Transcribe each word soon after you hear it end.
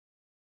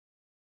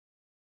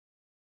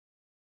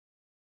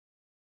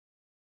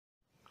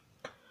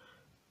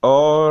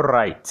All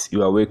right,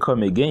 you are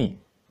welcome again.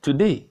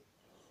 Today,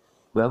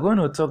 we are going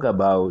to talk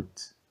about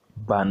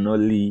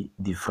Bernoulli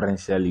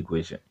Differential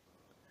Equation.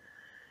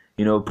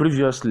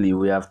 Previously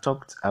we have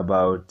talked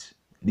about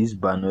this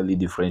Bernoulli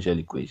Differential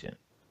Equation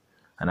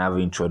and I've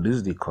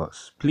introduced the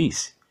course.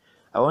 Please,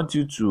 I want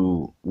you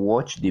to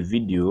watch the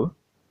video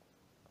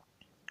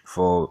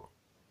for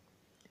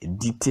a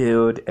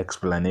detailed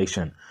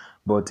explanation.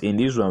 But in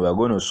this one, we are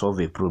going to solve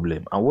a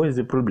problem. And what is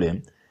the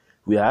problem?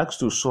 We are asked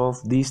to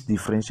solve this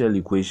differential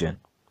equation.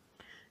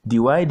 dy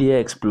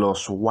dx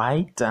plus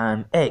y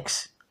tan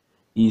x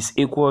is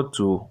equal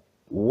to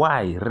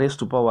y raised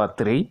to power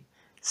 3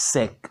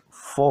 sec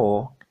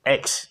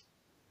 4x.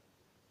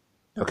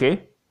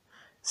 Okay?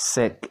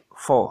 Sec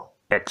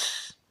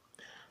 4x.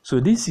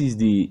 So this is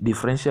the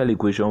differential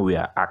equation we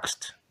are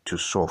asked to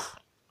solve.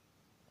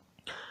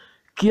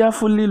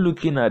 Carefully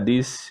looking at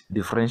this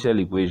differential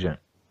equation,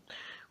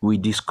 we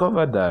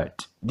discover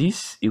that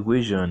this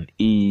equation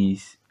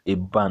is a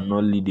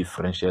Bernoulli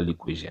differential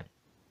equation.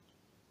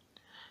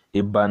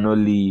 A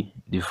Bernoulli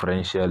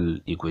differential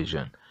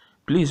equation.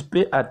 Please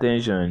pay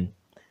attention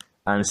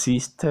and see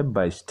step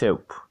by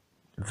step,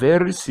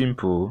 very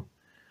simple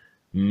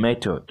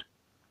method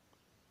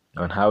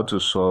on how to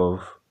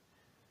solve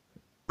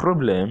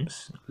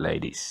problems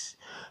like this.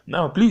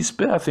 Now, please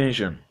pay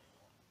attention.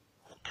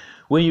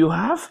 When you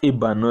have a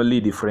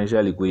Bernoulli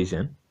differential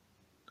equation,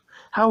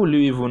 how will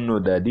you even know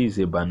that this is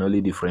a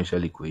Bernoulli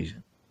differential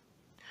equation?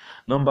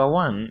 Number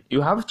one,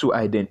 you have to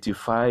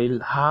identify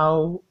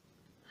how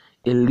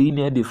a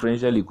linear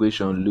differential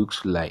equation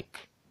looks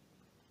like.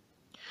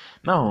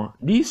 Now,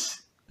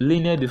 this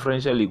linear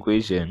differential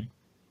equation,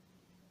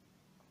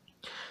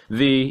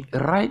 the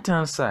right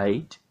hand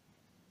side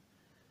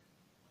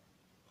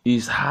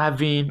is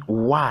having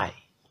y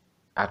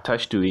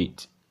attached to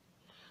it.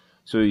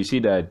 So you see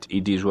that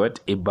it is what?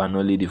 A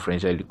Bernoulli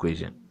differential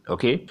equation.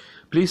 Okay,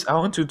 please, I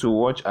want you to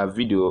watch a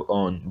video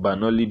on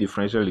Bernoulli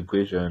differential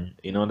equation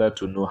in order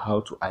to know how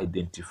to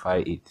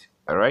identify it.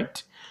 All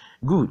right,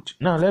 good.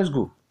 Now let's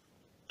go.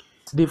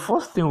 The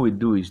first thing we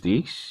do is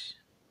this: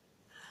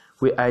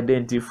 we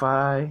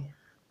identify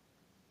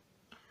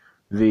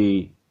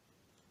the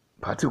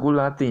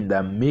particular thing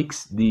that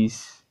makes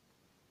this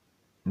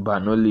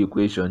Bernoulli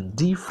equation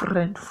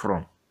different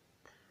from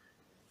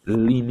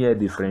linear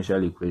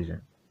differential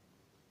equation.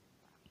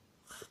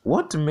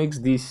 What makes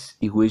this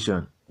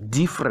equation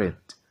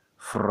different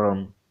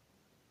from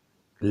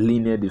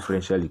linear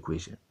differential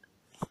equation?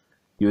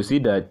 You see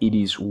that it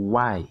is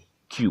y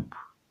cubed.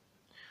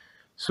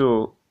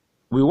 So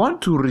we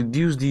want to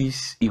reduce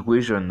this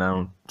equation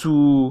now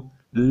to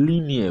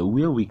linear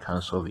where we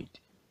can solve it.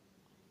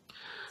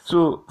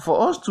 So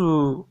for us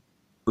to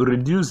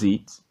reduce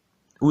it,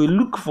 we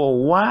look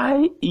for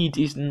why it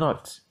is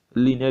not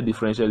linear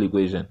differential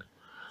equation.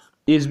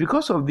 It's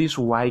because of this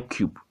y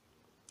cube.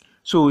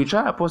 So we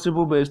try our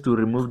possible best to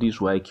remove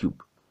this y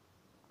cube.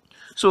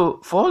 So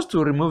for us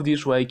to remove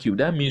this y cube,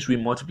 that means we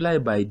multiply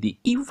by the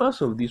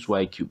inverse of this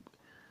y cube.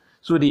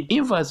 So the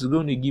inverse is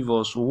going to give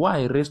us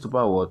y raised to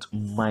power what?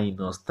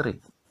 Minus 3.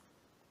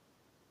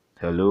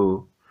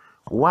 Hello?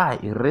 Y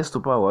raised to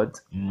power what?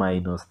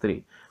 Minus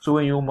 3. So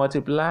when you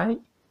multiply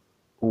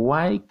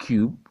y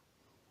cube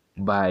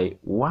by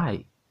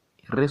y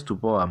raised to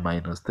power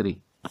minus 3,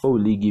 what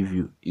will it give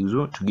you? It's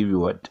going to give you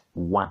what?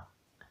 1.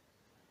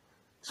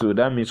 So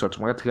that means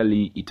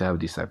automatically it have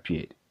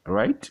disappeared.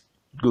 Right?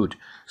 Good.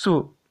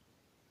 So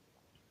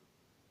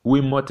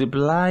we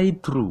multiply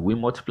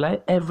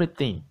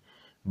everything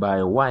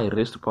by y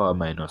raised to power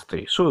minus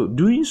 3. So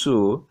doing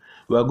so,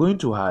 we are going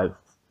to have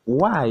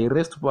y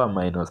raised to power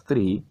minus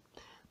 3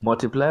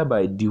 multiplied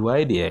by dy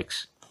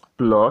dx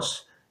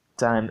plus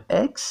tan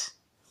x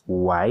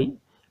y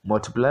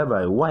multiplied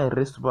by y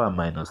raised to power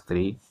minus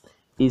 3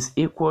 is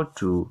equal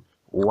to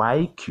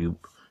y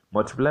cubed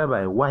multiplied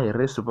by y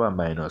raised to power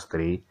minus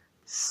 3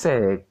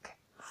 sec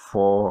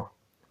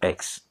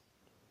 4x.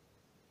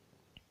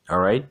 All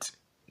right,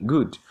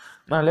 good.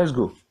 Now let's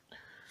go.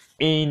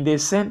 In the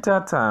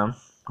center term,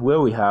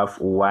 where we have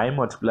y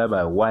multiplied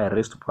by y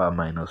raised to power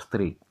minus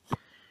 3,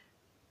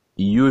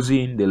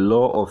 using the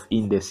law of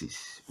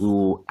indices, we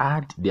will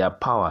add their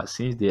powers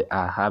since they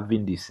are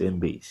having the same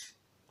base.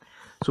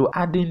 So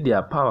adding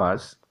their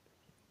powers,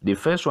 the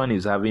first one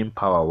is having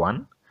power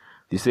 1,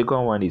 the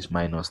second one is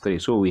minus 3.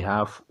 So we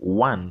have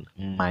 1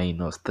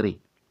 minus 3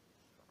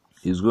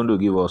 is going to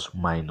give us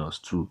minus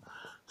 2.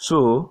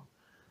 So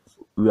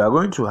we are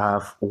going to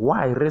have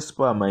y raised to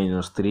power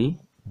minus 3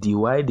 dy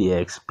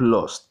dx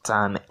plus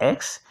tan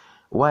x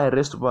y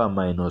raised to power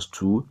minus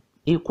 2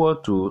 equal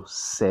to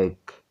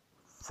sec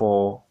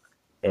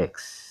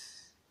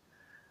 4x.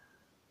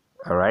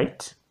 All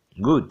right,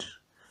 good.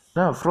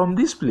 Now from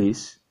this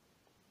place,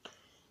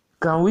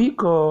 can we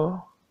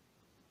call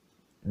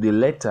the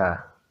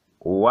letter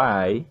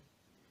y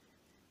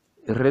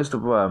raised to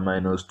power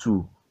minus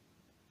 2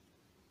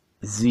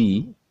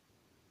 z?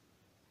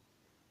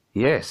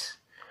 Yes,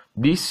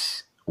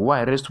 this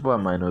y raised to power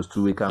minus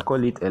 2, we can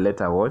call it a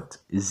letter what?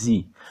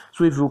 Z.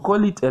 So if you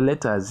call it a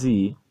letter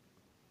Z,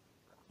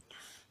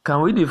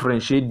 Can we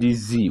differentiate this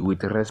z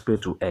with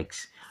respect to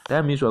x?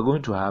 That means we're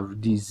going to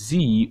have the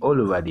z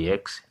all over the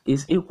x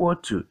is equal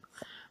to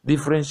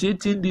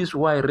differentiating this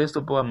y raised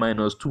to power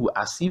minus 2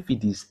 as if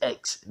it is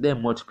x,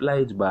 then multiply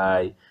it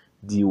by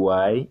dy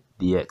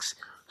dx.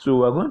 So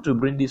we're going to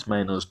bring this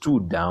minus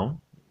 2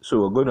 down.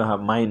 So we're going to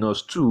have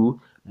minus 2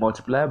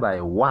 multiplied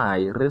by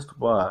y raised to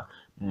power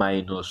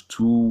minus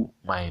 2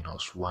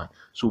 minus 1.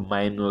 So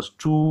minus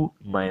 2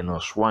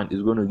 minus 1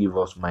 is going to give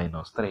us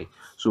minus 3.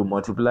 So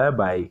multiply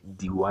by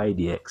dy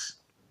dx.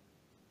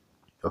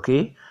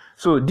 Okay,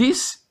 so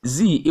this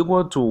z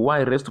equal to y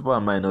raised to power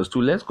minus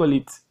 2, let's call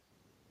it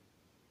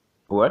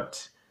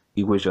what?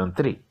 Equation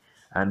 3.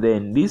 And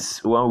then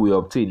this one we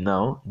obtain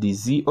now, the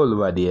z all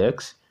over the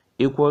x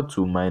equal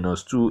to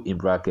minus 2 in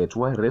bracket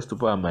y raised to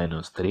power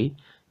minus 3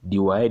 dy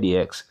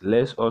dx.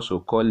 Let's also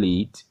call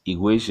it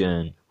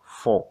equation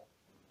 4.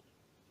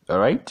 All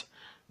right,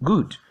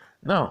 good.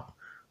 Now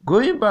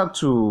going back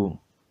to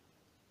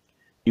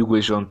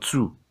equation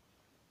 2,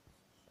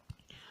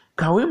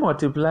 can we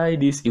multiply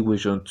this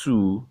equation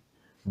 2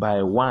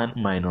 by 1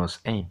 minus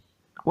n?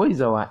 What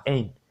is our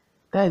n?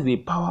 That is the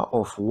power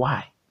of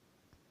y.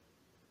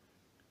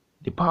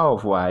 The power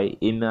of y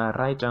in the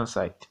right hand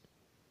side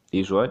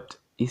is what?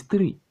 Is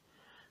 3.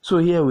 So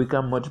here we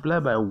can multiply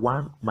by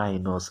 1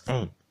 minus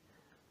n,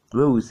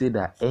 where we say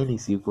that n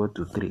is equal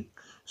to 3.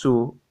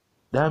 So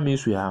that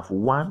means we have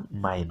 1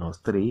 minus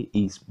 3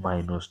 is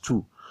minus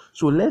 2.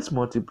 So let's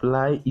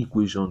multiply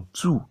equation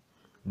 2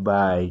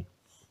 by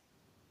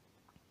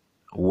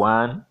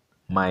 1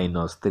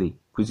 minus 3,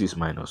 which is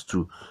minus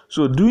 2.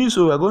 So doing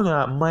so, we're going to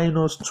have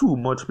minus 2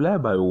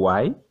 multiplied by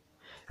y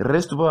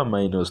raised to power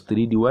minus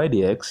 3 dy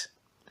dx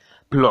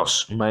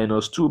plus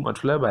minus 2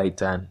 multiplied by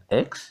tan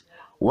x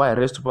y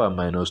raised to power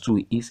minus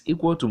 2 is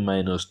equal to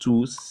minus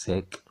 2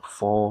 sec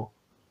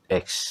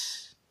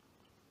 4x.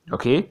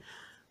 Okay,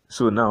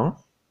 so now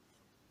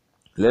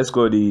let's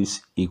call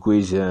this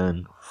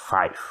equation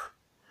 5.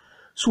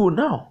 So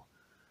now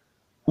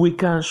we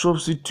can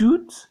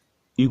substitute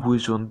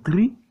equation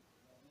 3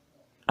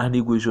 and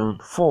equation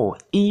 4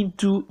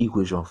 into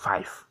equation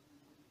 5.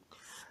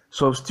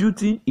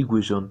 Substituting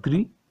equation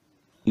 3,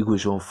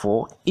 equation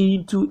 4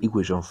 into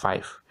equation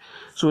 5.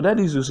 So that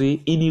is to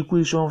say, in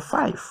equation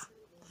 5,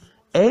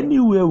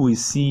 anywhere we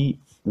see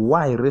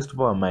y raised to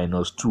power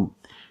minus 2,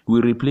 we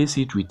replace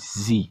it with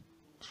z.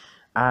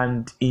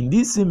 And in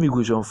this same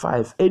equation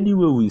 5,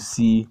 anywhere we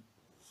see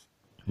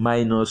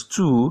minus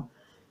 2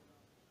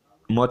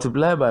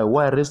 multiplied by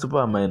y raised to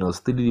power minus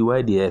 3 dy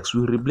dx,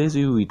 we replace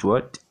it with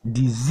what?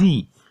 The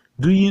z.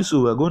 Doing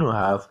so, we're going to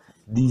have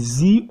the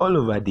z all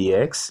over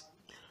dx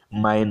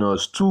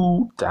minus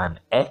 2 tan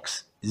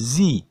x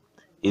z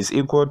is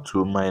equal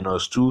to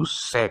minus 2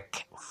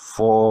 sec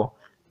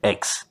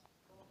 4x.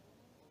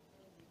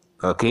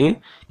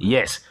 Okay,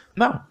 yes.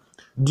 Now,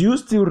 do you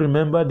still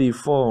remember the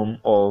form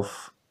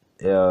of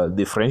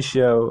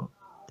differential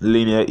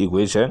linear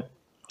equation?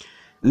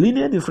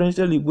 Linear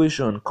differential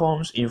equation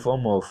comes in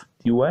form of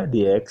dy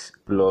dx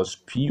plus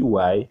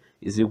py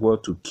is equal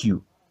to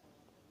q.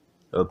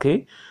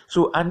 Okay,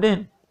 so and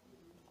then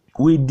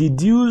we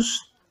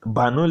deduce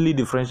Bernoulli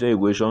differential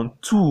equation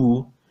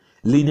to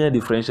linear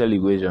differential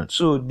equation.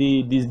 So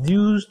the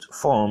deduced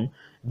form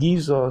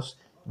gives us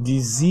the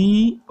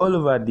z all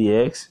over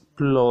dx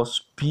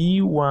plus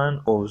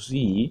p1 of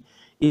z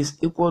is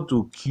equal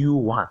to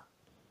q1.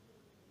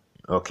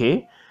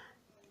 Okay,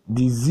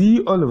 the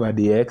z all over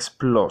dx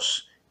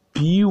plus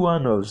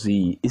p1 of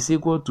z is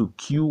equal to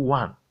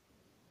q1.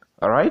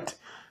 All right,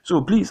 so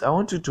please, I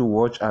want you to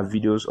watch our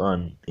videos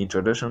on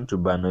introduction to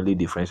Bernoulli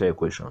differential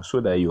equation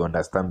so that you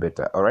understand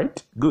better. All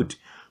right, good.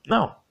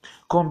 Now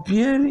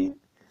comparing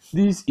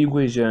this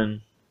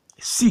equation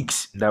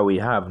 6 that we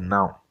have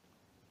now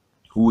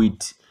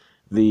with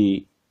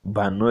the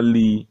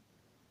Bernoulli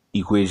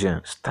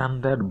equation,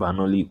 standard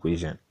Bernoulli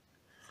equation,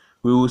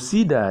 we will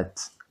see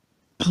that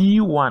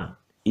p1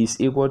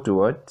 is equal to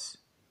what?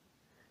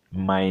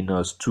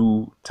 Minus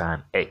 2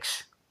 tan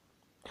x.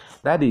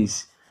 That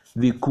is,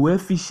 the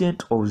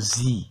coefficient of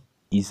z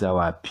is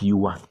our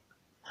p1,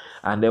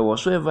 and then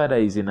whatsoever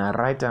that is in our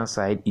right hand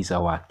side is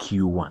our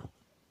q1.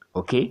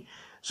 Okay,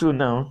 so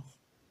now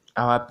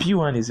our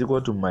p1 is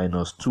equal to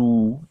minus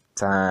 2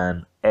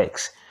 tan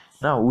x.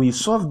 Now we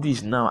solve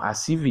this now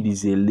as if it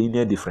is a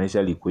linear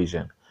differential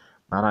equation,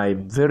 and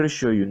I'm very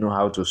sure you know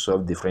how to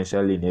solve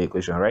differential linear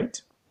equation,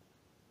 right?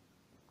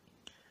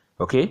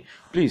 Okay,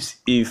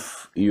 please,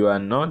 if you are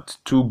not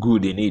too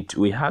good in it,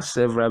 we have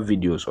several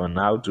videos on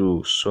how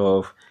to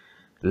solve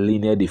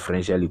linear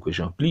differential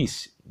equation.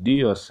 Please do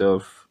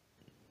yourself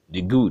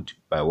the good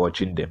by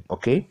watching them.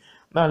 Okay,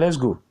 now let's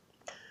go.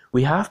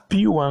 We have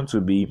p1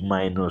 to be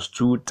minus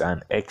 2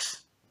 tan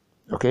x.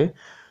 Okay,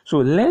 so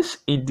let's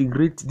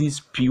integrate this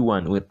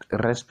p1 with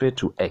respect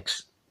to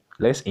x.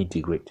 Let's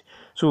integrate.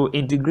 So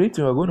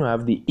integrating, we're going to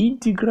have the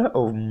integral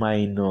of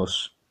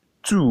minus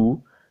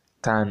 2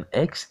 tan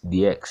x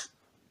dx.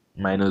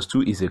 Minus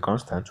 2 is a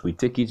constant, we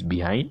take it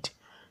behind.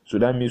 So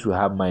that means we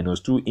have minus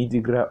 2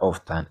 integral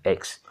of tan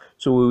x.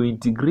 So we will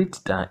integrate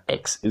tan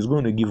x. It's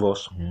going to give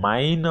us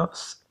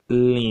minus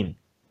ln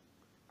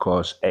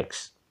cos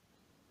x.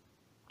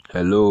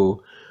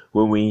 Hello.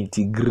 When we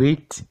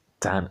integrate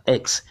tan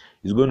x,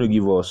 it's going to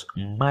give us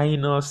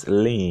minus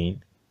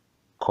ln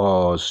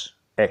cos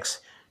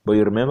x. But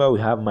you remember we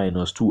have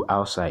minus 2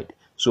 outside.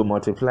 So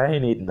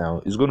multiplying it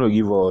now is going to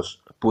give us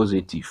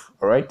positive.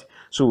 All right.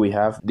 So we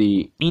have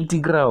the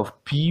integral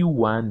of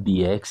p1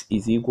 dx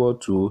is equal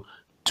to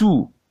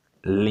 2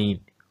 ln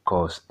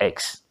cos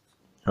x.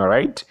 All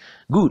right.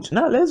 Good.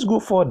 Now let's go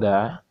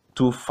further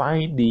to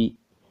find the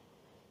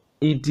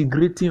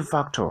integrating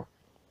factor.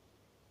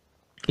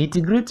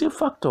 Integrating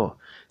factor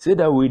say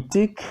that we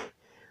take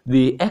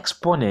the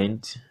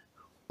exponent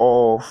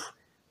of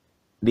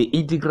the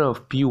integral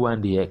of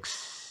p1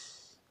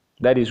 dx.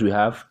 That is, we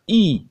have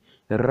e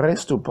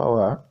raised to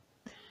power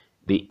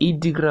the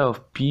integral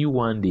of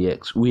p1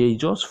 dx. We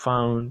just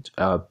found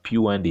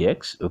p1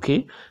 dx,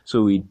 okay?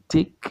 So we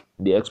take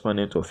the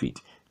exponent of it.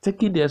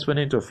 Taking the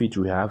exponent of it,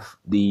 we have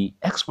the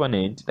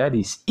exponent, that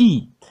is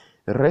e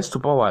raised to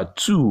power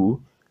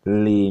 2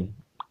 ln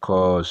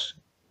cos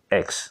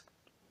x.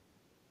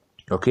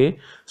 Okay,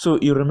 so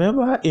you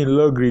remember in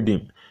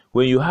logarithm,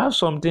 when you have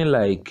something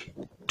like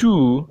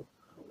 2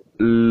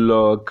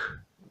 log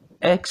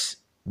x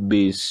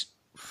base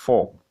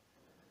 4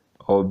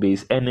 or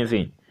base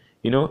anything,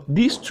 you know,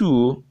 these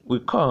two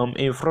will come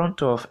in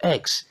front of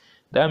x.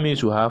 That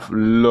means we have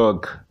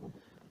log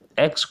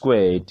x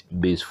squared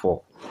base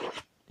 4.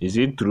 Is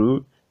it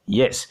true?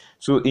 Yes.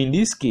 So in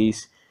this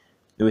case,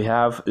 we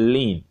have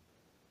ln,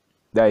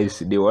 that is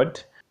the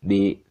what?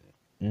 The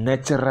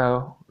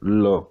natural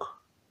log.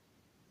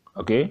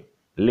 Okay,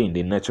 ln,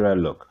 the natural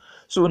log.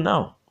 So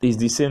now it's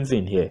the same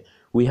thing here.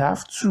 We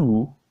have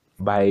 2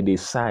 by the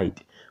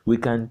side. We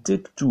can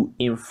take 2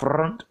 in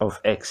front of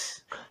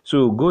x.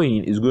 So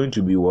going is going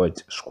to be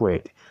what?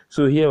 Squared.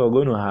 So here we're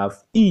going to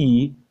have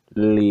e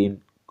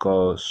ln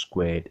cos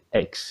squared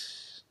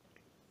x.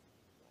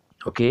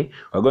 Okay,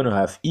 we're going to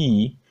have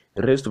e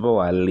raised to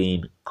power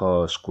ln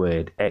cos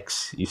squared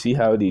x. You see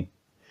how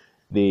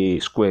the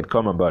squared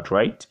come about,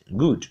 right?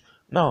 Good.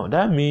 Now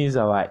that means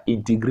our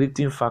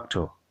integrating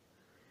factor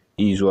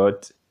is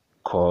what?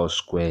 Cos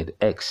squared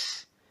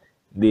x.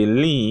 The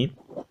ln,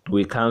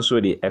 we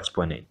cancel the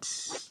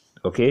exponents.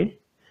 Okay,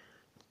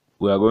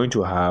 we are going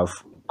to have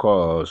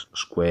cos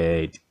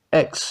squared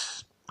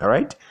x. All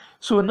right,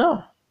 so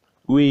now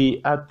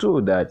we are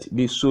told that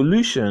the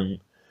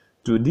solution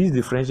to this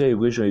differential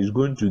equation is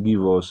going to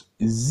give us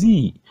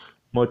z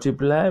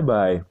multiplied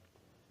by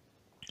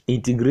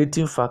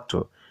integrating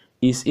factor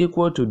is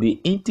equal to the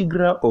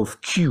integral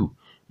of q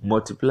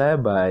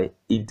multiplied by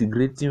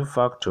integrating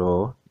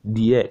factor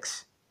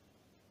dx.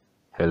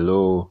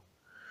 Hello,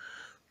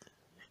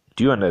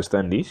 do you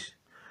understand this?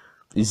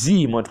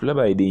 Z multiplied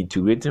by the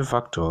integrating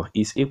factor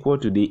is equal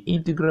to the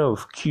integral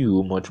of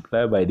q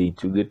multiplied by the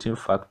integrating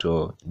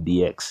factor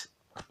dx.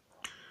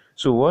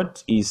 So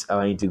what is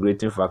our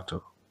integrating factor?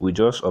 We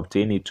just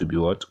obtain it to be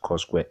what?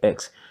 Cos square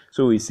x.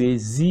 So we say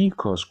z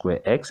cos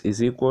square x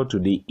is equal to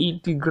the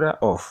integral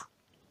of,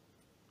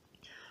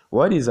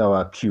 what is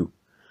our q?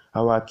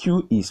 Our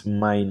q is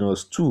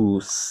minus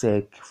 2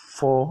 sec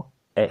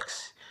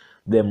 4x.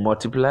 Then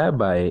multiply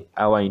by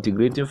our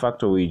integrating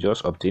factor we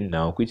just obtained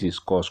now, which is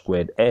cos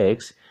squared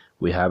x.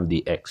 We have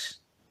the x.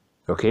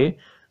 Okay,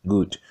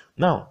 good.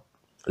 Now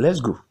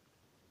let's go.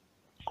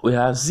 We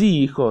have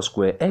z cos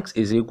square x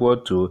is equal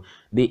to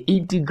the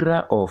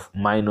integral of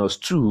minus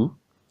 2.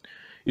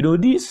 You know,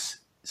 this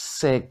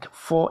sec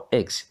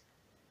 4x,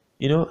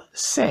 you know,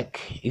 sec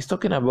is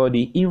talking about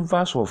the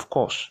inverse of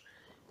cos.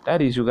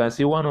 That is, you can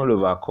say 1 all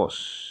over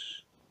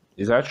cos.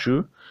 Is that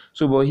true?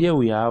 So, but here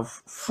we have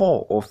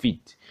 4 of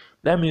it.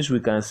 That means we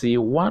can say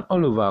 1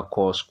 all over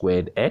cos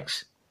squared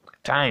x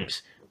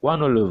times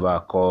 1 all over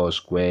cos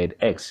squared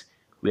x.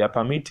 We are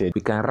permitted,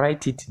 we can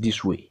write it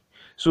this way.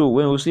 So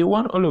when we say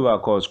 1 all over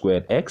cos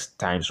squared x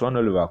times 1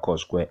 all over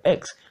cos squared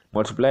x,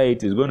 multiply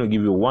it is going to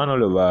give you 1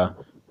 all over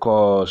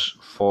cos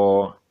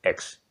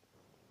 4x.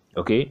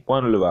 Okay,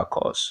 1 all over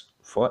cos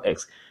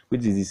 4x,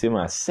 which is the same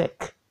as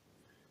sec.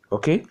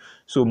 Okay,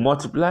 so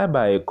multiply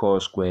by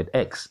cos squared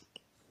x.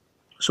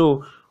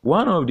 So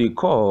 1 of the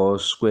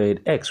cos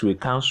squared x will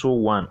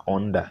cancel 1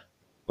 under.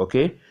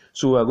 Okay,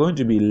 so we are going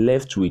to be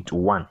left with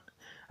 1.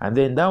 And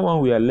then that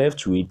one we are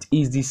left with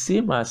is the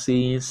same as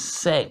saying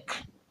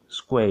sec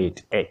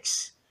squared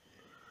x.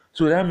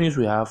 So that means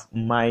we have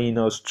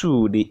minus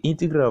 2, the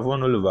integral of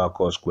 1 all over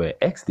cos squared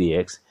x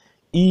dx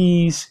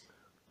is,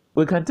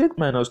 we can take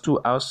minus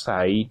 2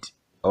 outside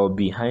or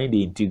behind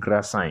the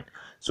integral sign.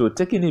 So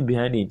taking it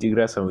behind the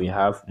integral sign, we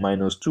have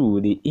minus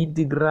 2, the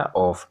integral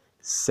of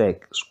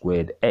sec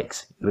squared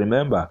x.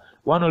 Remember,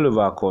 1 all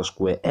over cos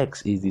squared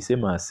x is the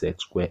same as sec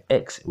squared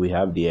x. We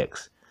have the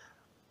x.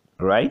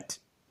 Right?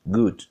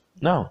 Good.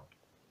 Now,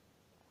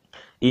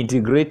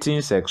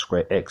 integrating sec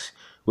squared x.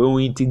 When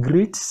we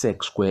integrate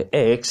sec squared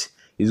x,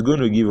 it's going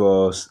to give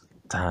us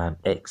tan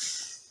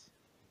x.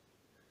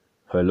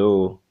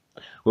 Hello.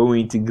 When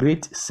we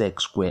integrate sec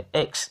square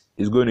x,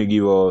 it's going to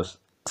give us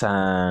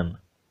tan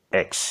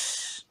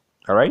x.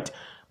 All right,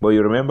 but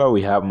you remember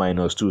we have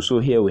minus 2, so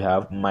here we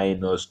have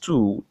minus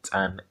 2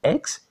 tan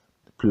x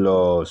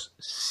plus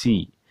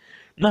c.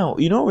 Now,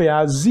 you know we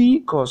have z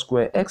cos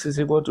square x is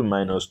equal to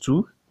minus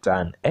 2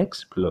 tan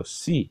x plus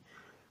c.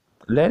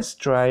 Let's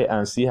try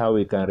and see how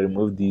we can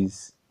remove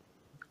this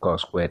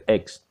cos squared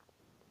x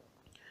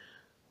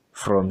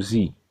from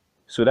z.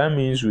 So that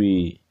means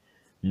we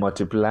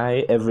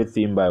multiply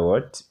everything by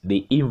what?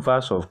 The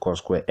inverse of cos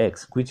square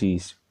x, which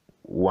is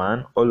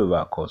 1 all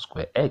over cos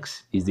square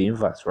x is the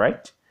inverse,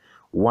 right?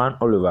 1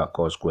 all over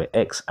cos square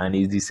x, and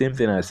it's the same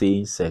thing as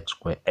saying sec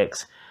square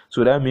x.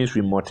 So that means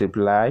we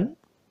multiply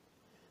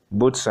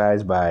both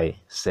sides by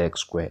sec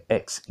square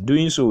x.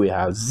 Doing so, we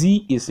have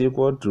z is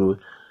equal to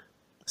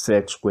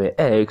sec square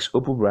x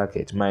open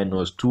bracket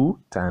minus 2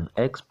 tan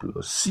x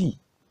plus c.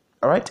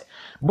 All right,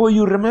 but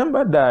you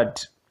remember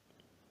that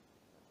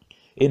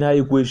in our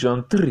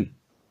equation 3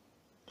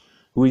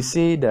 we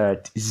say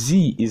that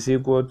z is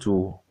equal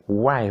to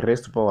y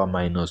raised to power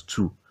minus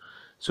 2.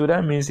 So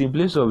that means in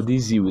place of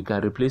this z we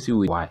can replace it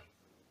with y.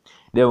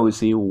 Then we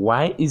say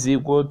y is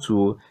equal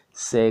to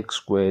sec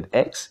squared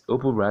x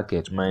open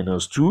bracket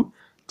minus 2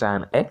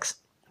 tan x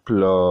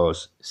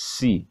plus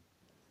c.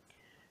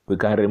 We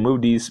can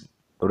remove this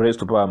raised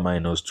to power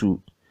minus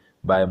 2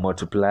 by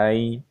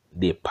multiplying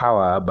the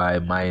power by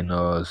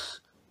minus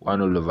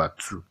 1 all over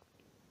 2.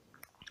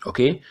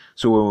 Okay,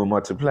 so when we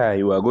multiply,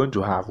 you are going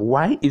to have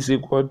y is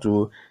equal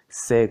to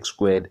sec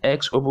squared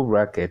x open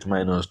bracket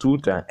minus 2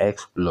 tan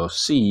x plus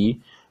c,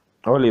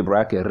 all a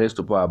bracket raised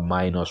to power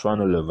minus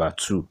 1 all over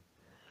 2.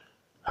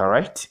 All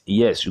right,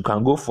 yes, you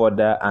can go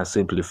further and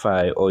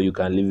simplify, or you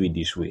can leave it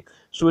this way.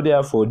 So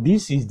therefore,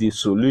 this is the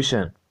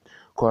solution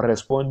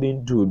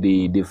corresponding to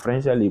the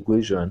differential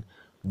equation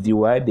dy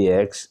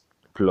dx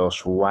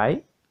plus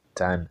y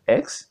tan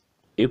x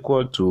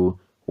equal to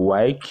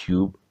y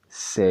cubed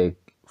sec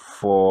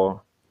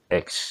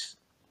 4x.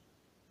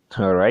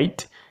 All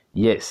right,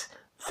 yes,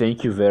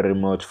 thank you very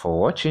much for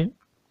watching.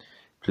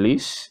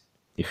 Please,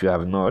 if you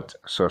have not,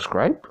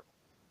 subscribe,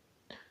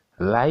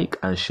 like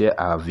and share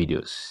our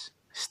videos.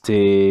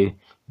 Stay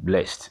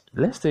blessed.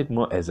 Let's take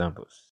more examples.